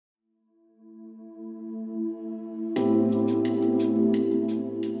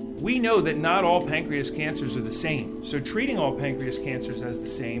We know that not all pancreas cancers are the same, so treating all pancreas cancers as the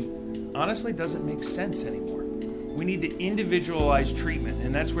same honestly doesn't make sense anymore. We need to individualize treatment,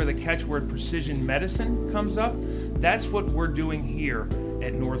 and that's where the catchword precision medicine comes up. That's what we're doing here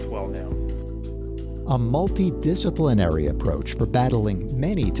at Northwell now. A multidisciplinary approach for battling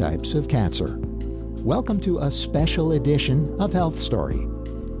many types of cancer. Welcome to a special edition of Health Story.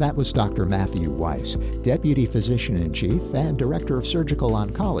 That was Dr. Matthew Weiss, Deputy Physician-in-Chief and Director of Surgical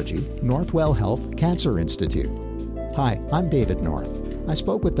Oncology, Northwell Health Cancer Institute. Hi, I'm David North. I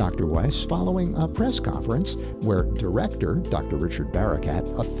spoke with Dr. Weiss following a press conference where Director Dr. Richard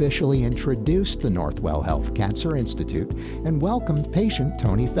Barakat officially introduced the Northwell Health Cancer Institute and welcomed patient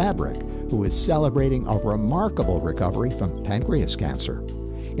Tony Fabric, who is celebrating a remarkable recovery from pancreas cancer.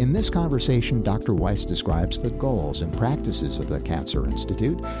 In this conversation, Dr. Weiss describes the goals and practices of the Cancer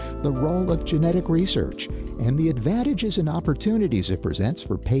Institute, the role of genetic research, and the advantages and opportunities it presents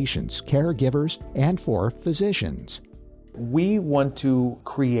for patients, caregivers, and for physicians. We want to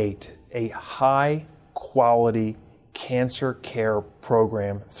create a high-quality cancer care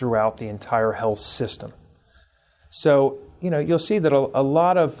program throughout the entire health system. So, you'll see that a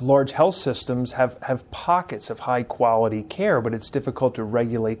lot of large health systems have pockets of high-quality care, but it's difficult to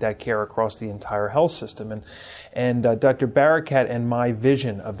regulate that care across the entire health system. And Dr. Barakat and my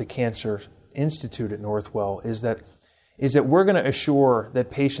vision of the Cancer Institute at Northwell is that we're going to assure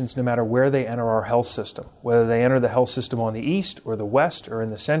that patients, no matter where they enter our health system, whether they enter the health system on the east or the west or in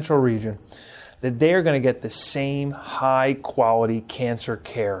the central region, that they are going to get the same high-quality cancer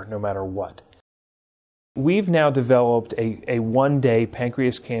care no matter what. We've now developed a one-day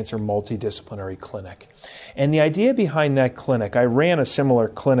pancreas cancer multidisciplinary clinic. And the idea behind that clinic, I ran a similar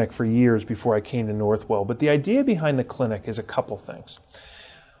clinic for years before I came to Northwell, but the idea behind the clinic is a couple things.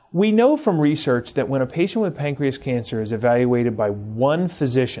 We know from research that when a patient with pancreas cancer is evaluated by one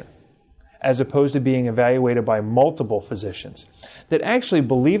physician, as opposed to being evaluated by multiple physicians, that actually,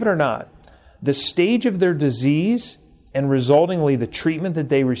 believe it or not, the stage of their disease and resultingly the treatment that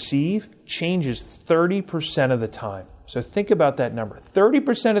they receive changes 30% of the time. So think about that number.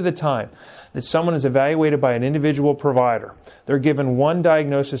 30% of the time that someone is evaluated by an individual provider, they're given one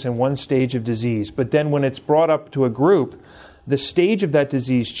diagnosis and one stage of disease. But then when it's brought up to a group, the stage of that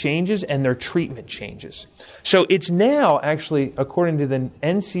disease changes and their treatment changes. So it's now actually, according to the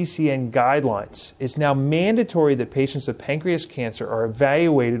NCCN guidelines, it's now mandatory that patients with pancreas cancer are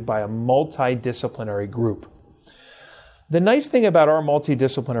evaluated by a multidisciplinary group. The nice thing about our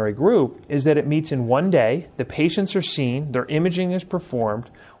multidisciplinary group is that it meets in one day. The patients are seen, their imaging is performed.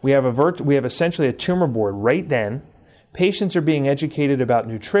 We have essentially a tumor board right then. Patients are being educated about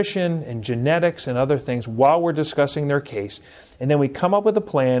nutrition and genetics and other things while we're discussing their case. And then we come up with a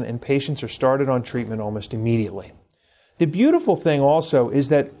plan and patients are started on treatment almost immediately. The beautiful thing also is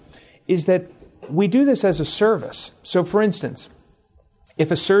that we do this as a service. So for instance,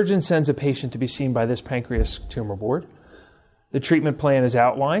 if a surgeon sends a patient to be seen by this pancreas tumor board, the treatment plan is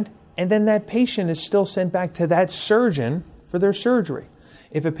outlined, and then that patient is still sent back to that surgeon for their surgery.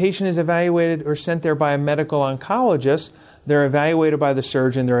 If a patient is evaluated or sent there by a medical oncologist, they're evaluated by the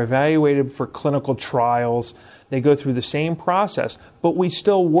surgeon, they're evaluated for clinical trials, they go through the same process, but we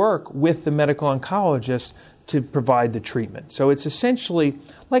still work with the medical oncologist to provide the treatment. So it's essentially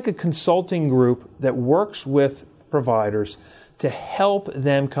like a consulting group that works with providers to help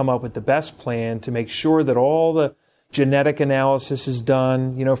them come up with the best plan to make sure that all the genetic analysis is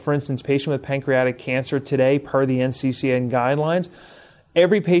done. For instance, patient with pancreatic cancer today, per the NCCN guidelines,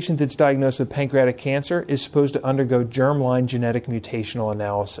 every patient that's diagnosed with pancreatic cancer is supposed to undergo germline genetic mutational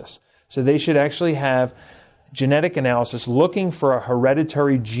analysis. So they should actually have genetic analysis looking for a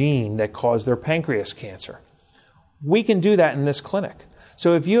hereditary gene that caused their pancreas cancer. We can do that in this clinic.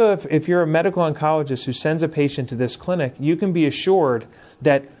 So if you're a medical oncologist who sends a patient to this clinic, you can be assured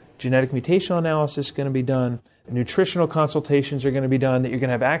that genetic mutational analysis is going to be done, nutritional consultations are going to be done, that you're going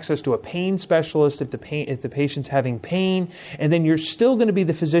to have access to a pain specialist if the patient's having pain, and then you're still going to be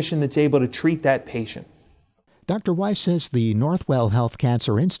the physician that's able to treat that patient. Dr. Weiss says the Northwell Health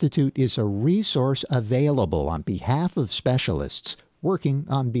Cancer Institute is a resource available on behalf of specialists working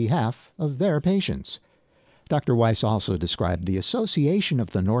on behalf of their patients. Dr. Weiss also described the association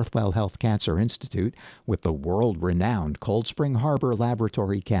of the Northwell Health Cancer Institute with the world-renowned Cold Spring Harbor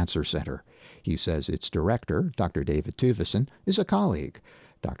Laboratory Cancer Center. He says its director, Dr. David Tuvison, is a colleague.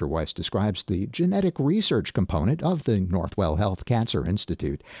 Dr. Weiss describes the genetic research component of the Northwell Health Cancer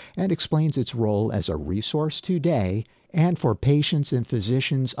Institute and explains its role as a resource today and for patients and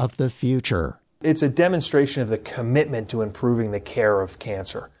physicians of the future. It's a demonstration of the commitment to improving the care of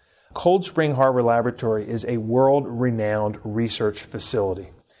cancer. Cold Spring Harbor Laboratory is a world-renowned research facility.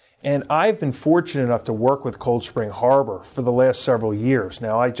 And I've been fortunate enough to work with Cold Spring Harbor for the last several years.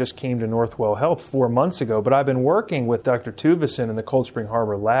 Now, I just came to Northwell Health 4 months ago, but I've been working with Dr. Tuvison in the Cold Spring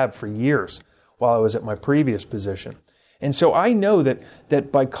Harbor lab for years while I was at my previous position. And so I know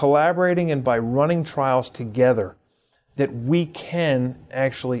that by collaborating and by running trials together, that we can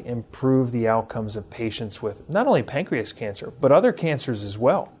actually improve the outcomes of patients with not only pancreas cancer, but other cancers as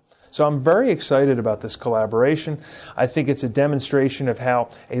well. So I'm very excited about this collaboration. I think it's a demonstration of how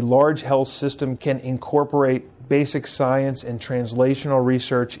a large health system can incorporate basic science and translational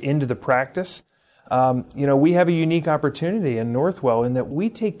research into the practice. We have a unique opportunity in Northwell in that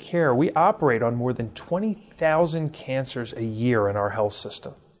we operate on more than 20,000 cancers a year in our health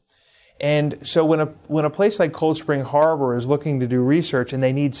system. And so when a place like Cold Spring Harbor is looking to do research and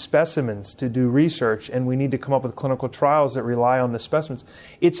they need specimens to do research and we need to come up with clinical trials that rely on the specimens,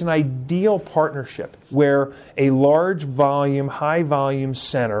 it's an ideal partnership where a large volume, high volume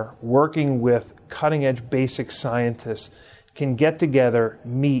center working with cutting edge basic scientists can get together,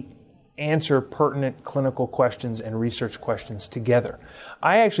 meet, answer pertinent clinical questions and research questions together.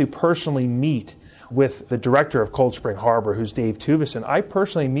 I actually personally meet with the director of Cold Spring Harbor, who's Dave Tuvison. I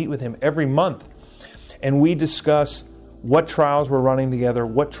personally meet with him every month, and we discuss what trials we're running together,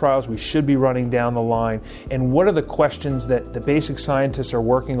 what trials we should be running down the line, and what are the questions that the basic scientists are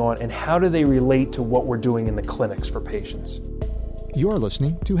working on, and how do they relate to what we're doing in the clinics for patients. You're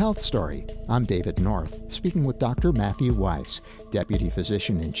listening to Health Story. I'm David North, speaking with Dr. Matthew Weiss, Deputy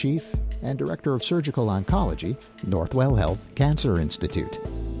Physician-in-Chief and Director of Surgical Oncology, Northwell Health Cancer Institute.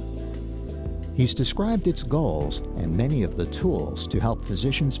 He's described its goals and many of the tools to help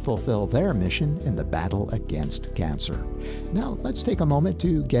physicians fulfill their mission in the battle against cancer. Now, let's take a moment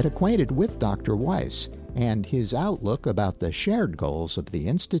to get acquainted with Dr. Weiss and his outlook about the shared goals of the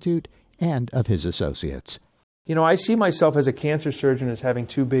Institute and of his associates. I see myself as a cancer surgeon as having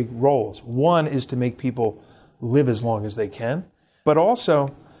two big roles. One is to make people live as long as they can, but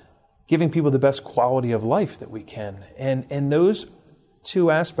also giving people the best quality of life that we can. And those two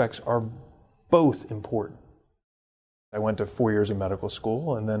aspects are both important. I went to 4 years of medical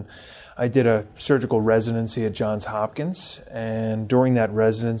school, and then I did a surgical residency at Johns Hopkins. And during that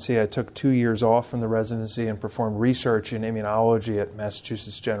residency, I took 2 years off from the residency and performed research in immunology at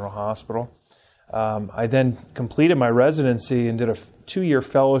Massachusetts General Hospital. I then completed my residency and did a 2-year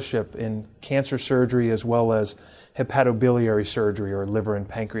fellowship in cancer surgery as well as hepatobiliary surgery or liver and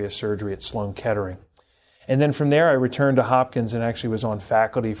pancreas surgery at Sloan Kettering. And then from there, I returned to Hopkins and actually was on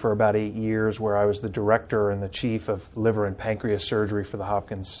faculty for about 8 years, where I was the director and the chief of liver and pancreas surgery for the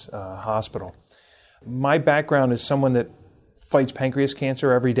Hopkins Hospital. My background is someone that fights pancreas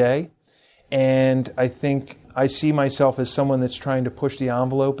cancer every day, and I think I see myself as someone that's trying to push the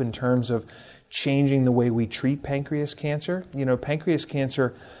envelope in terms of changing the way we treat pancreas cancer. Pancreas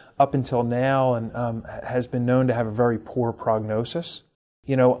cancer up until now has been known to have a very poor prognosis.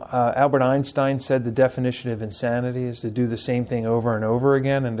 Albert Einstein said the definition of insanity is to do the same thing over and over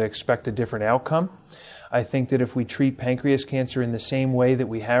again and to expect a different outcome. I think that if we treat pancreas cancer in the same way that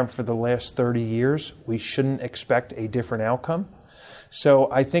we have for the last 30 years, we shouldn't expect a different outcome.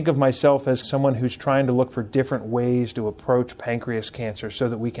 So I think of myself as someone who's trying to look for different ways to approach pancreas cancer so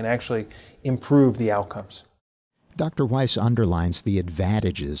that we can actually improve the outcomes. Dr. Weiss underlines the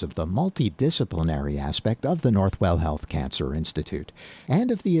advantages of the multidisciplinary aspect of the Northwell Health Cancer Institute and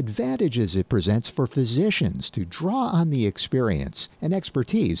of the advantages it presents for physicians to draw on the experience and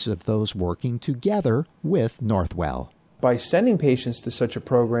expertise of those working together with Northwell. By sending patients to such a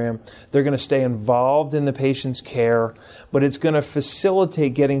program, they're going to stay involved in the patient's care, but it's going to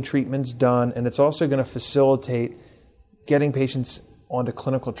facilitate getting treatments done, and it's also going to facilitate getting patients onto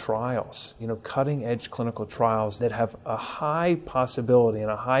clinical trials, cutting-edge clinical trials that have a high possibility and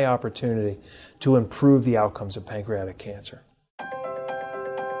a high opportunity to improve the outcomes of pancreatic cancer.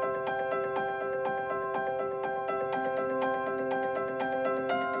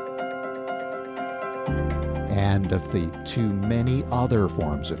 And of the too many other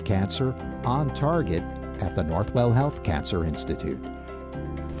forms of cancer on target at the Northwell Health Cancer Institute.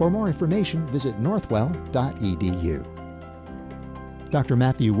 For more information, visit northwell.edu. Dr.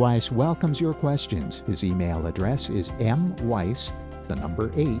 Matthew Weiss welcomes your questions. His email address is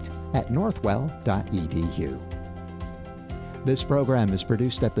mweiss8@northwell.edu. This program is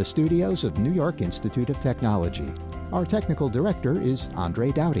produced at the studios of New York Institute of Technology. Our technical director is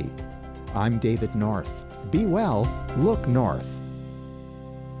Andre Dowdy. I'm David North. Be well, look north.